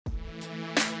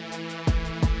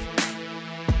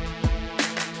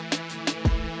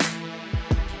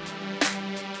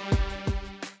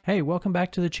Hey, welcome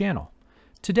back to the channel.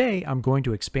 Today I'm going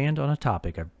to expand on a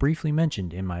topic I've briefly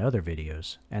mentioned in my other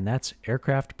videos, and that's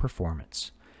aircraft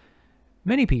performance.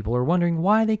 Many people are wondering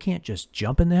why they can't just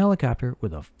jump in the helicopter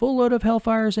with a full load of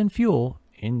Hellfires and fuel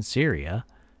in Syria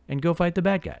and go fight the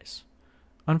bad guys.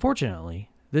 Unfortunately,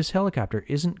 this helicopter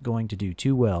isn't going to do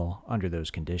too well under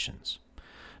those conditions.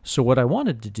 So what I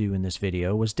wanted to do in this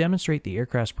video was demonstrate the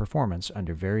aircraft's performance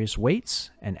under various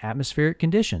weights and atmospheric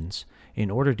conditions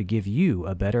in order to give you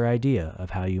a better idea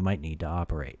of how you might need to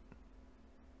operate.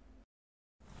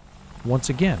 Once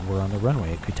again, we're on the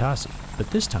runway at Kutaisi, but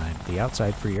this time the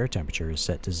outside free air temperature is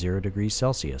set to 0 degrees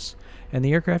Celsius, and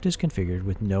the aircraft is configured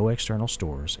with no external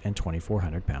stores and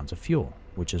 2,400 pounds of fuel,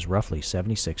 which is roughly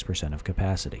 76% of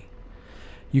capacity.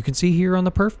 You can see here on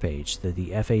the perf page that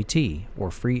the FAT,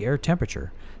 or free air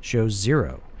temperature, shows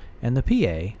 0, and the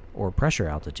PA, or pressure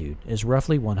altitude, is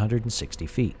roughly 160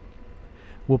 feet.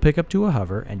 We'll pick up to a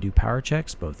hover and do power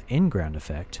checks both in ground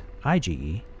effect,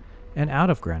 IGE, and out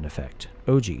of ground effect,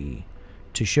 OGE,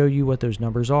 to show you what those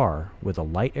numbers are with a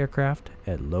light aircraft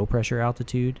at low pressure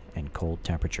altitude and cold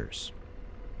temperatures.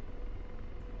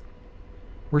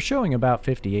 We're showing about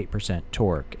 58%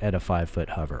 torque at a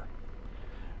 5-foot hover.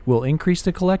 We'll increase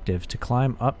the collective to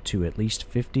climb up to at least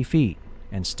 50 feet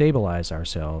and stabilize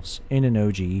ourselves in an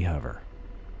OGE hover.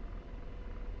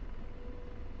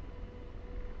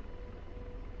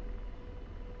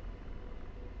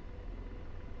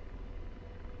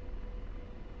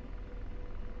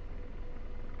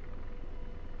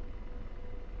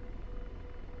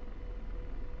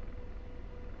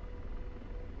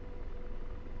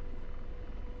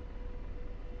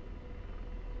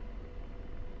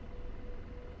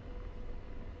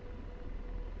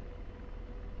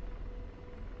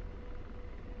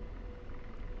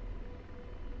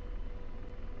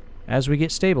 As we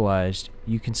get stabilized,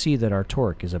 you can see that our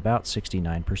torque is about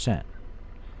 69%.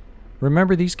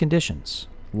 Remember these conditions: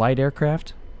 light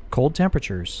aircraft, cold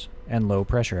temperatures, and low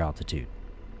pressure altitude.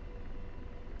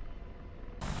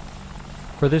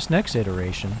 For this next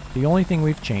iteration, the only thing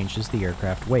we've changed is the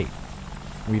aircraft weight.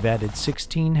 We've added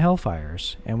 16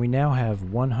 Hellfires, and we now have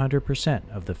 100%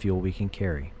 of the fuel we can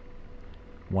carry.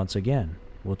 Once again,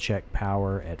 we'll check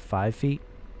power at 5 feet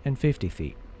and 50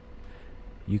 feet.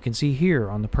 You can see here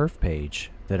on the perf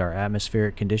page that our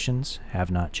atmospheric conditions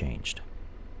have not changed.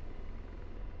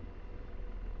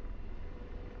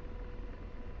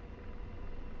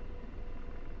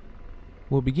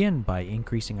 We'll begin by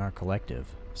increasing our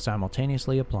collective,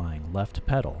 simultaneously applying left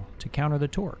pedal to counter the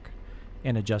torque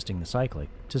and adjusting the cyclic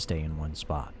to stay in one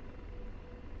spot.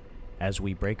 As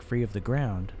we break free of the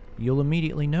ground, you'll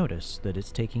immediately notice that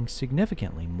it's taking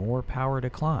significantly more power to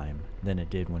climb than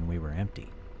it did when we were empty.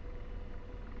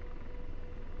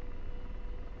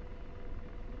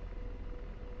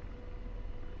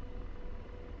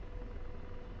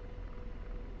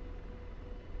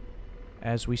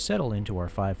 As we settle into our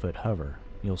 5-foot hover,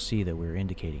 you'll see that we're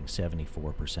indicating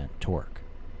 74% torque.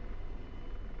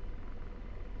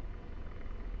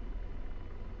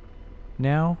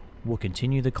 Now, we'll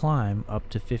continue the climb up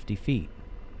to 50 feet,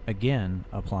 again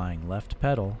applying left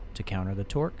pedal to counter the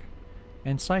torque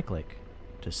and cyclic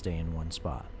to stay in one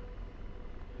spot.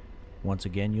 Once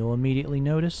again, you'll immediately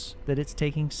notice that it's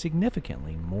taking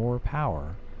significantly more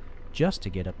power just to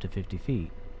get up to 50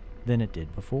 feet than it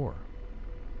did before.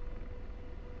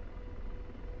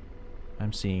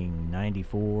 I'm seeing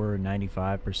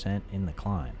 94–95% in the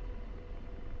climb.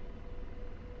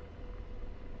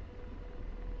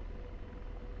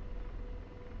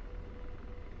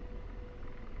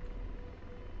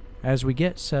 As we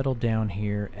get settled down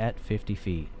here at 50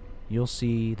 feet, you'll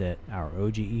see that our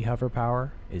OGE hover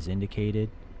power is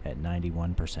indicated at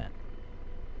 91%.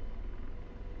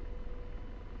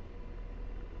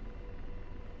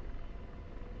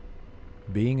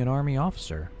 Being an Army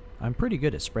officer, I'm pretty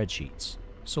good at spreadsheets,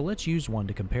 so let's use one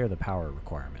to compare the power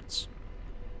requirements.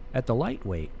 At the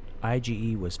lightweight,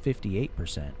 IGE was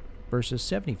 58% versus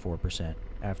 74%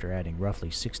 after adding roughly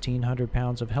 1,600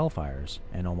 pounds of Hellfires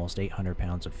and almost 800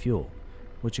 pounds of fuel,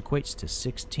 which equates to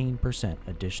 16%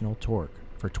 additional torque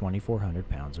for 2,400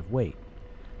 pounds of weight.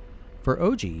 For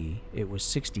OGE, it was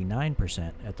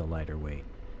 69% at the lighter weight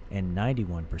and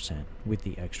 91% with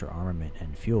the extra armament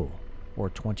and fuel, or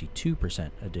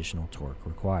 22% additional torque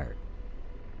required.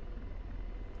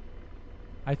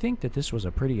 I think that this was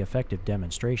a pretty effective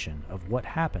demonstration of what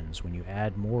happens when you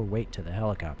add more weight to the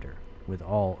helicopter, with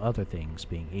all other things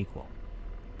being equal.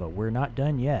 But we're not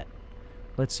done yet.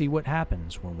 Let's see what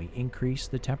happens when we increase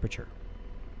the temperature.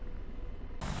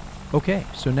 Okay,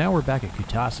 so now we're back at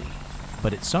Kutaisi,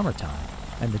 but it's summertime,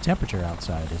 and the temperature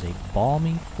outside is a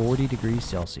balmy 40 degrees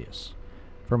Celsius.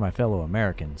 For my fellow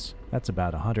Americans, that's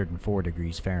about 104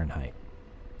 degrees Fahrenheit.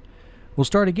 We'll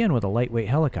start again with a lightweight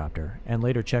helicopter and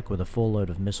later check with a full load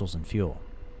of missiles and fuel.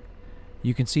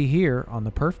 You can see here on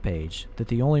the perf page that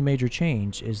the only major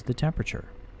change is the temperature.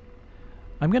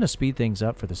 I'm going to speed things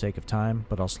up for the sake of time,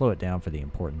 but I'll slow it down for the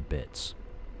important bits.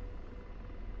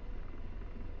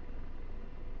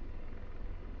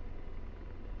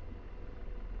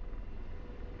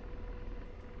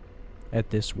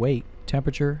 At this weight,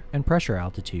 temperature, and pressure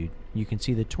altitude, you can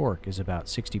see the torque is about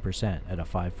 60% at a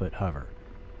 5-foot hover.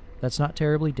 That's not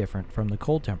terribly different from the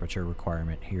cold temperature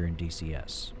requirement here in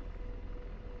DCS.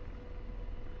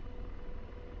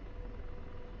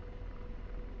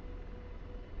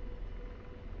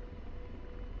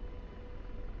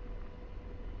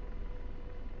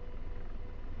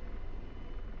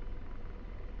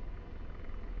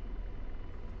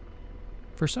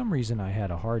 For some reason I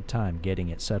had a hard time getting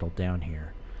it settled down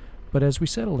here, but as we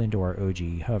settle into our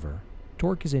OGE hover,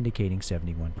 torque is indicating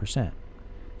 71%.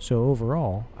 So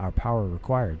overall, our power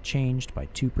required changed by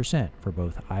 2% for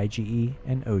both IGE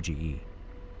and OGE.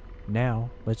 Now,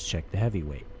 let's check the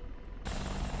heavyweight.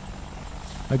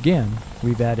 Again,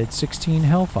 we've added 16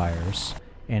 Hellfires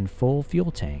and full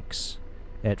fuel tanks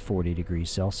at 40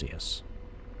 degrees Celsius.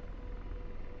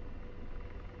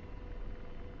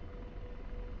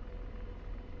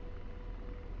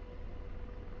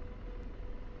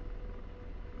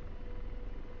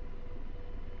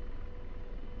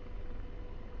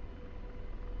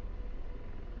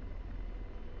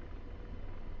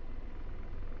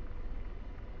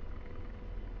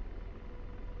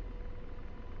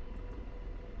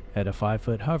 At a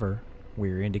 5-foot hover,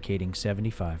 we are indicating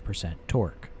 75%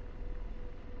 torque.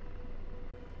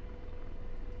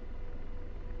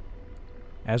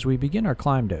 As we begin our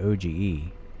climb to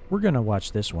OGE, we're going to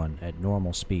watch this one at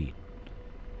normal speed.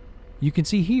 You can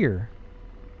see here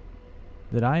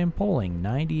that I am pulling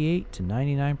 98 to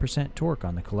 99% torque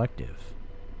on the collective,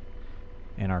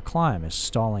 and our climb is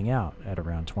stalling out at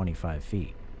around 25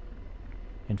 feet.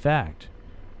 In fact,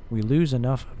 we lose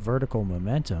enough vertical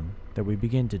momentum that we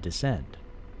begin to descend.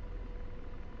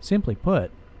 Simply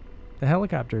put, the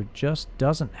helicopter just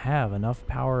doesn't have enough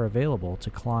power available to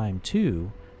climb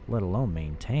to, let alone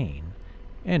maintain,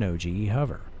 an OGE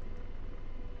hover.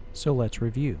 So let's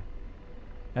review.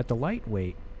 At the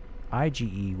lightweight,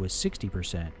 IGE was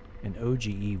 60% and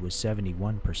OGE was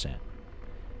 71%.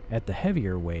 At the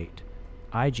heavier weight,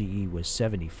 IGE was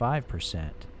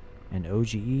 75% and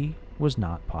OGE was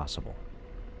not possible.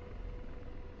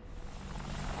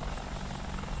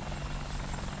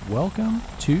 Welcome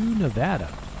to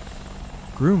Nevada,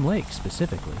 Groom Lake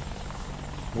specifically,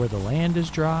 where the land is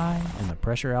dry and the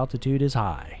pressure altitude is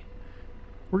high.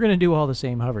 We're going to do all the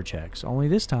same hover checks, only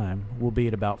this time we'll be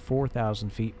at about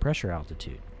 4,000 feet pressure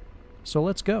altitude. So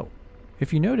let's go.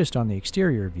 If you noticed on the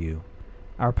exterior view,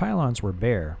 our pylons were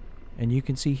bare, and you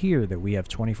can see here that we have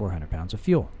 2,400 pounds of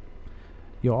fuel.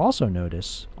 You'll also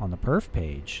notice on the perf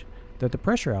page that the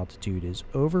pressure altitude is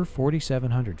over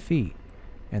 4,700 feet,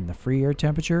 and the free air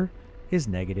temperature is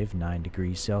 -9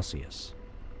 degrees Celsius.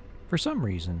 For some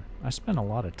reason, I spent a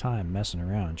lot of time messing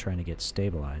around trying to get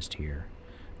stabilized here,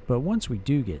 but once we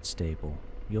do get stable,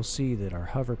 you'll see that our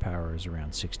hover power is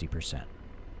around 60%.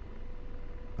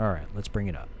 Alright, let's bring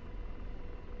it up.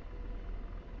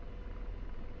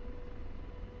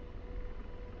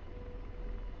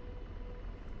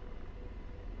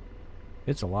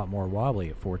 It's a lot more wobbly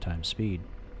at 4 times speed.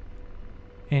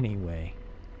 Anyway,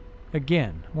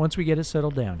 again, once we get it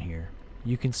settled down here,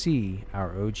 you can see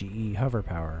our OGE hover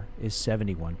power is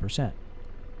 71%,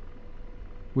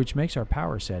 which makes our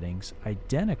power settings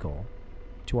identical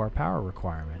to our power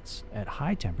requirements at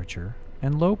high temperature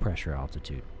and low pressure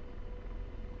altitude.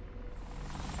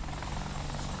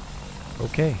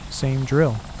 Okay, same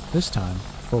drill, this time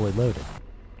fully loaded.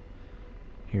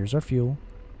 Here's our fuel,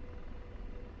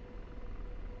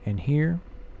 and here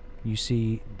you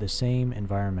see the same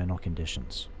environmental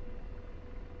conditions.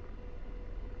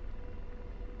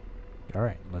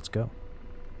 Alright, let's go.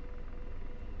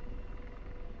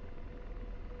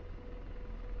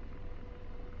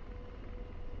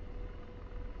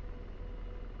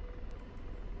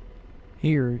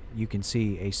 Here you can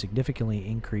see a significantly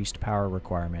increased power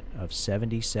requirement of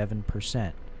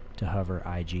 77% to hover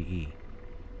IGE.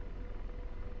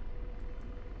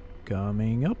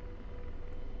 Coming up.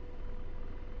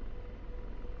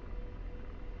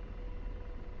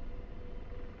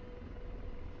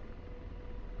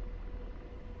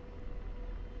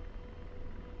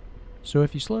 So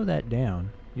if you slow that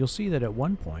down, you'll see that at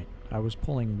one point I was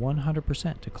pulling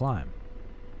 100% to climb.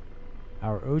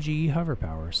 Our OGE hover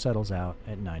power settles out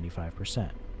at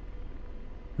 95%.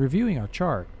 Reviewing our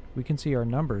chart, we can see our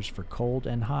numbers for cold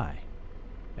and high.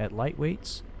 At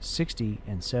lightweights, 60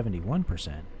 and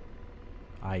 71%,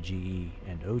 IGE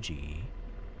and OGE,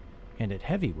 and at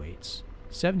heavyweights,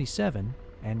 77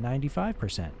 and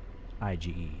 95%,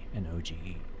 IGE and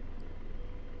OGE.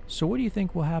 So what do you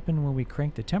think will happen when we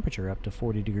crank the temperature up to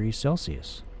 40 degrees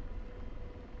Celsius?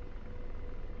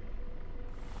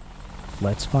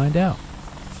 Let's find out.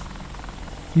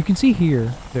 You can see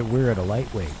here that we're at a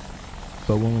lightweight,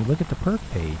 but when we look at the perf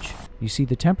page, you see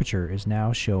the temperature is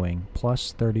now showing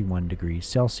plus 31 degrees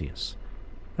Celsius.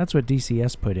 That's what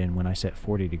DCS put in when I set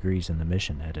 40 degrees in the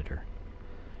mission editor.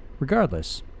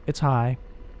 Regardless, it's high,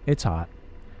 it's hot,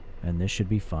 and this should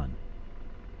be fun.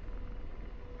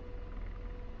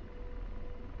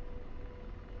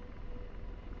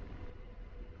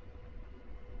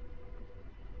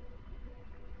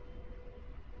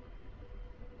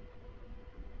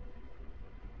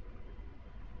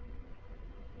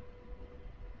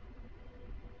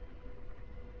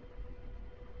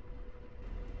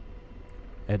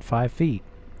 At 5 feet,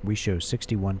 we show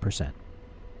 61%.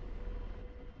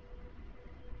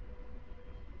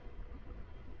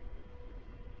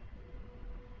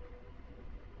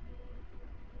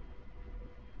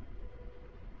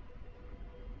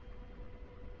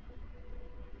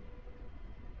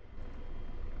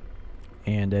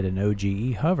 And at an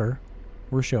OGE hover,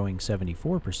 we're showing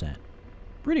 74%.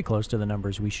 Pretty close to the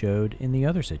numbers we showed in the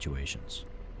other situations.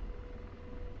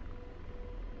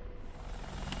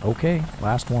 Okay,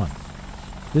 last one.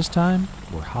 This time,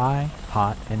 we're high,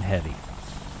 hot, and heavy.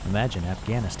 Imagine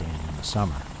Afghanistan in the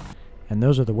summer. And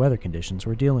those are the weather conditions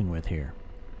we're dealing with here.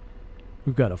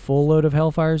 We've got a full load of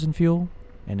Hellfires and fuel,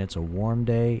 and it's a warm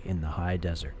day in the high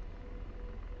desert.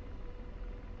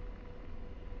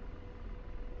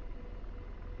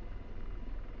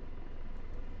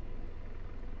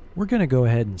 We're going to go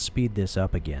ahead and speed this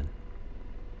up again.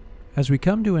 As we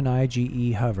come to an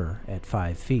IGE hover at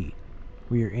 5 feet,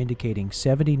 we are indicating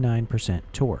 79%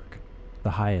 torque,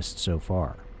 the highest so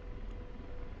far.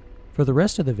 For the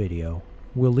rest of the video,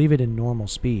 we'll leave it in normal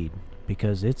speed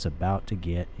because it's about to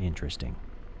get interesting.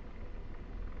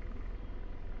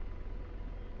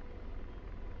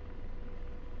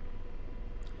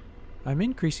 I'm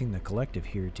increasing the collective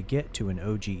here to get to an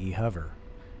OGE hover,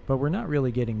 but we're not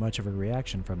really getting much of a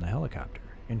reaction from the helicopter.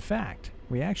 In fact,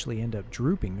 we actually end up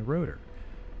drooping the rotor.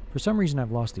 For some reason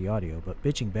I've lost the audio, but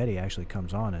Bitching Betty actually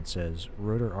comes on and says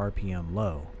rotor RPM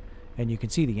low, and you can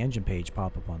see the engine page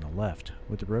pop up on the left,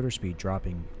 with the rotor speed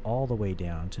dropping all the way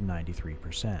down to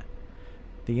 93%.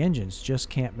 The engines just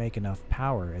can't make enough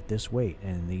power at this weight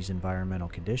and in these environmental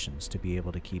conditions to be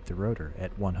able to keep the rotor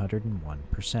at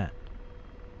 101%.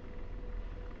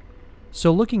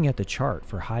 So looking at the chart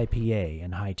for high PA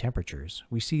and high temperatures,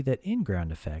 we see that in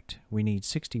ground effect we need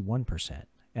 61%,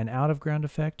 and out of ground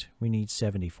effect we need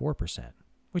 74%,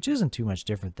 which isn't too much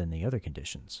different than the other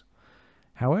conditions.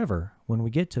 However, when we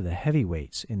get to the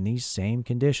heavyweights in these same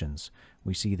conditions,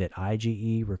 we see that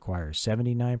IGE requires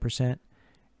 79%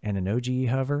 and an OGE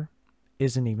hover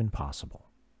isn't even possible.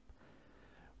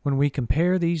 When we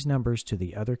compare these numbers to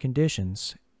the other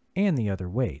conditions and the other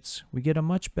weights, we get a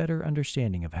much better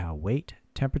understanding of how weight,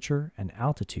 temperature, and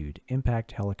altitude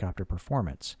impact helicopter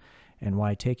performance, and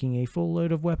why taking a full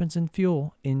load of weapons and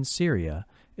fuel in Syria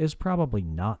is probably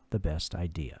not the best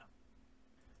idea.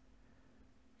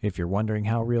 If you're wondering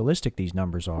how realistic these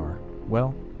numbers are,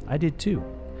 well, I did too.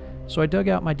 So I dug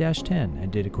out my Dash 10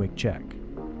 and did a quick check.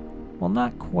 While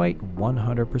not quite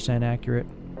 100% accurate,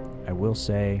 I will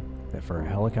say that for a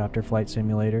helicopter flight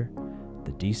simulator,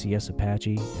 the DCS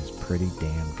Apache is pretty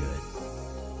damn good.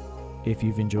 If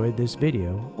you've enjoyed this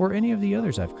video or any of the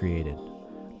others I've created,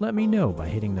 let me know by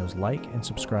hitting those like and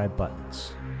subscribe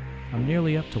buttons. I'm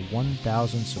nearly up to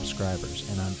 1,000 subscribers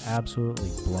and I'm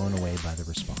absolutely blown away by the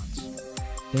response.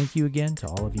 Thank you again to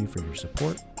all of you for your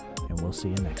support, and we'll see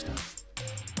you next time.